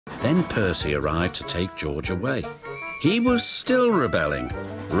Then Percy arrived to take George away. He was still rebelling.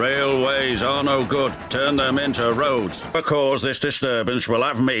 Railways are no good. Turn them into roads. Whoever caused this disturbance will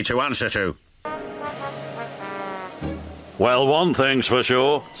have me to answer to. Well, one thing's for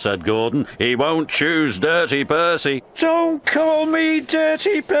sure, said Gordon. He won't choose Dirty Percy. Don't call me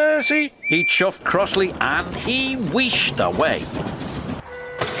Dirty Percy, he chuffed crossly, and he wheeshed away.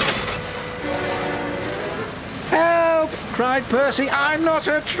 Help! Cried Percy. I'm not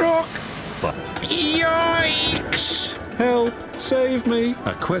a truck. But yikes! Help! Save me!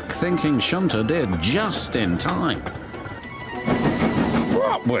 A quick-thinking shunter did just in time.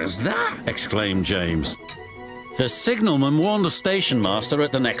 What was that? Exclaimed James. The signalman warned the station master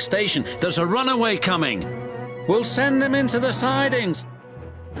at the next station. There's a runaway coming. We'll send them into the sidings.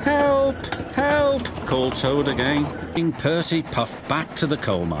 Help! Help! Called Toad again. Percy puffed back to the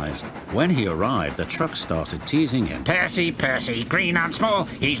coal mines. When he arrived, the truck started teasing him. Percy, Percy, green and small,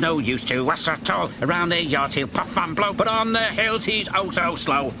 he's no use to us at all. Around the yards he'll puff and blow, but on the hills he's oh so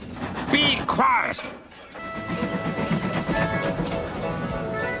slow. Be quiet!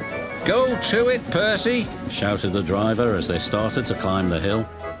 Go to it, Percy, shouted the driver as they started to climb the hill.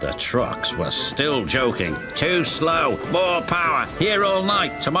 The trucks were still joking. Too slow, more power, here all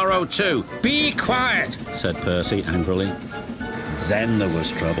night, tomorrow too. Be quiet, said Percy angrily. Then there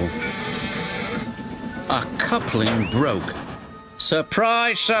was trouble. A coupling broke.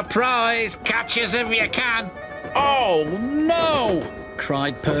 Surprise, surprise, catch us if you can. Oh, no,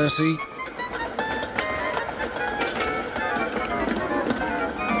 cried Percy.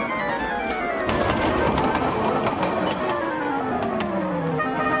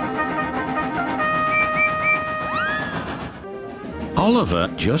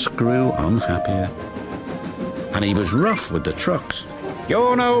 Oliver just grew unhappier. And he was rough with the trucks.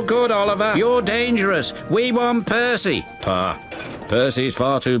 You're no good, Oliver. You're dangerous. We want Percy. Pa, Percy's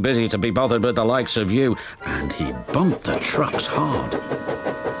far too busy to be bothered with the likes of you. And he bumped the trucks hard.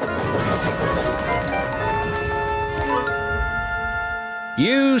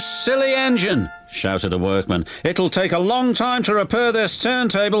 You silly engine, shouted a workman. It'll take a long time to repair this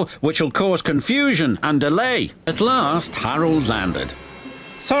turntable, which'll cause confusion and delay. At last, Harold landed.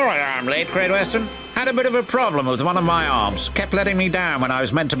 Sorry I'm late, Great Western. Had a bit of a problem with one of my arms. Kept letting me down when I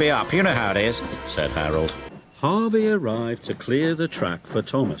was meant to be up. You know how it is, said Harold. Harvey arrived to clear the track for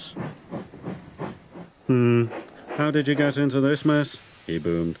Thomas. How did you get into this mess? He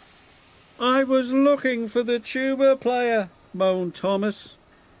boomed. I was looking for the tuba player, moaned Thomas.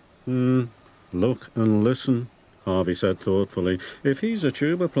 Look and listen, Harvey said thoughtfully. If he's a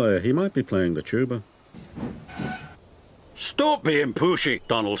tuba player, he might be playing the tuba. Stop being pushy,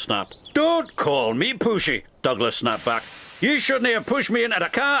 Donald snapped. Don't call me pushy, Douglas snapped back. You shouldn't have pushed me into the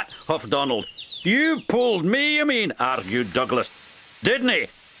cart, huffed Donald. You pulled me, you mean, argued Douglas. Didn't he?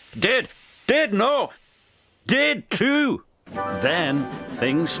 Did, no. Did too. Then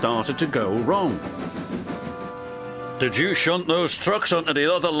things started to go wrong. Did you shunt those trucks onto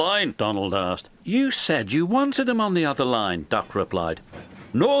the other line? Donald asked. You said you wanted them on the other line, Duck replied.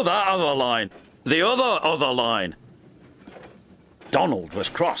 No, that other line. The other line. Donald was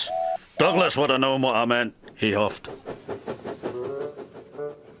cross. Douglas would have known what I meant, he huffed.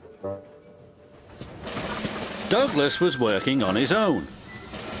 Douglas was working on his own.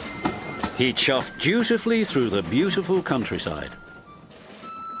 He chuffed dutifully through the beautiful countryside.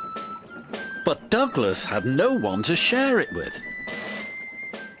 But Douglas had no one to share it with.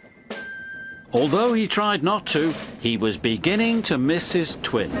 Although he tried not to, he was beginning to miss his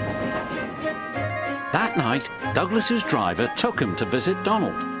twin. That night, Douglas's driver took him to visit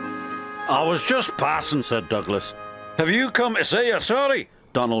Donald. I was just passing, said Douglas. Have you come to say you're sorry?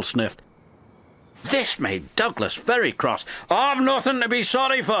 Donald sniffed. This made Douglas very cross. I've nothing to be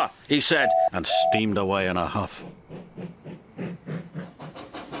sorry for, he said, and steamed away in a huff.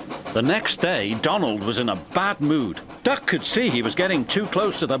 The next day, Donald was in a bad mood. Duck could see he was getting too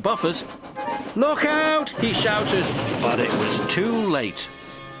close to the buffers. Look out, he shouted, but it was too late.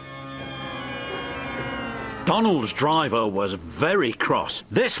 Donald's driver was very cross.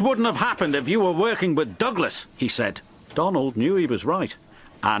 This wouldn't have happened if you were working with Douglas, he said. Donald knew he was right,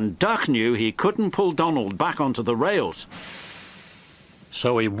 and Duck knew he couldn't pull Donald back onto the rails.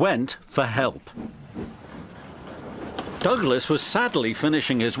 So he went for help. Douglas was sadly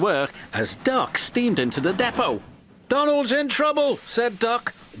finishing his work as Duck steamed into the depot. Donald's in trouble, said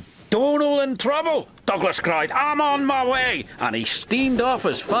Duck. Donald in trouble, Douglas cried. I'm on my way. And he steamed off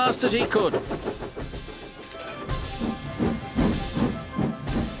as fast as he could.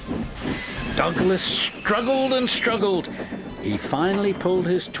 Douglas struggled and struggled. He finally pulled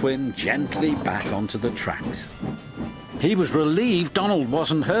his twin gently back onto the tracks. He was relieved Donald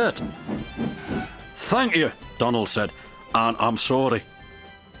wasn't hurt. "Thank you," Donald said, "and I'm sorry."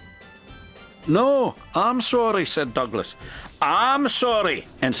 "No, I'm sorry," said Douglas. "I'm sorry,"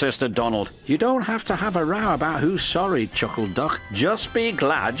 insisted Donald. "You don't have to have a row about who's sorry," chuckled Duck. "Just be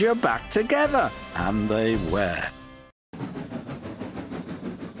glad you're back together." And they were.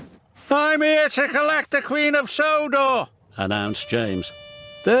 "I'm here to collect the Queen of Sodor," announced James.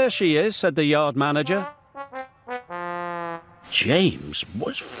 "There she is," said the yard manager. James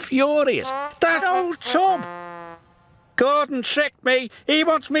was furious. "That old tub! Gordon tricked me. He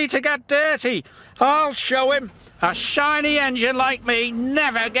wants me to get dirty. I'll show him. A shiny engine like me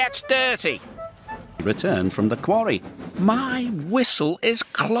never gets dirty." Returned from the quarry. "My whistle is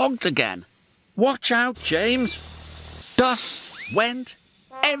clogged again. Watch out, James." Dust went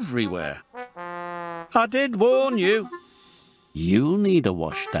everywhere. "I did warn you." "You'll need a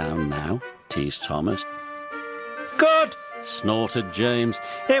wash down now," teased Thomas. "Good," snorted James.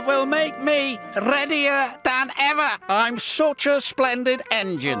 "It will make me readier than ever. I'm such a splendid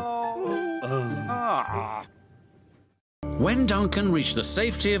engine." When Duncan reached the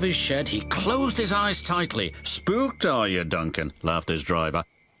safety of his shed, he closed his eyes tightly. "Spooked, are you, Duncan?" laughed his driver.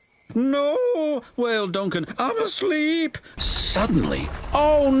 "No," wailed Duncan. "I'm asleep." Suddenly,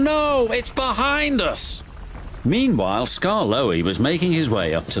 "Oh no, it's behind us!" Meanwhile, Skarloey was making his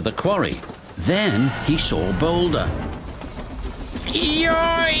way up to the quarry. Then he saw Boulder.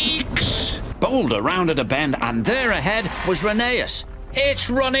 Yikes! Boulder rounded a bend, and there ahead was Rheneas. "It's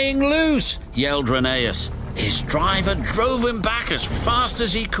running loose!" yelled Rheneas. His driver drove him back as fast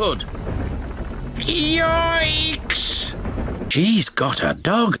as he could. Yikes! "She's got a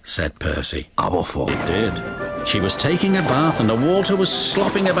dog," said Percy. "Awful." It did. She was taking a bath and the water was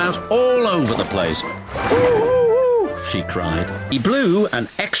slopping about all over the place. "Ooh!" she cried. He blew an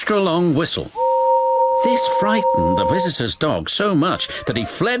extra long whistle. This frightened the visitor's dog so much that he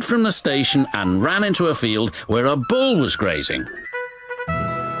fled from the station and ran into a field where a bull was grazing.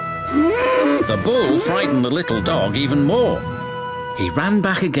 The bull frightened the little dog even more. He ran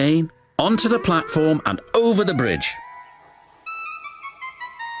back again, onto the platform and over the bridge.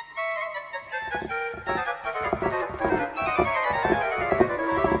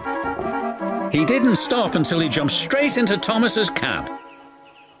 He didn't stop until he jumped straight into Thomas's cab.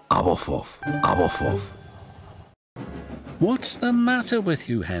 Awoof. "What's the matter with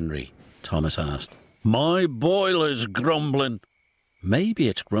you, Henry?" Thomas asked. "My boiler's grumbling." "Maybe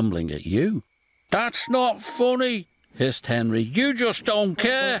it's grumbling at you." "That's not funny," hissed Henry. "You just don't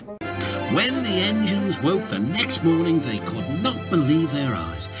care." When the engines woke the next morning, they could not believe their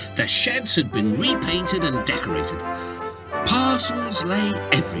eyes. The sheds had been repainted and decorated. Parcels lay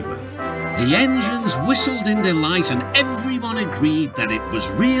everywhere. The engines whistled in delight, and everyone agreed that it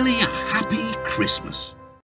was really a happy Christmas.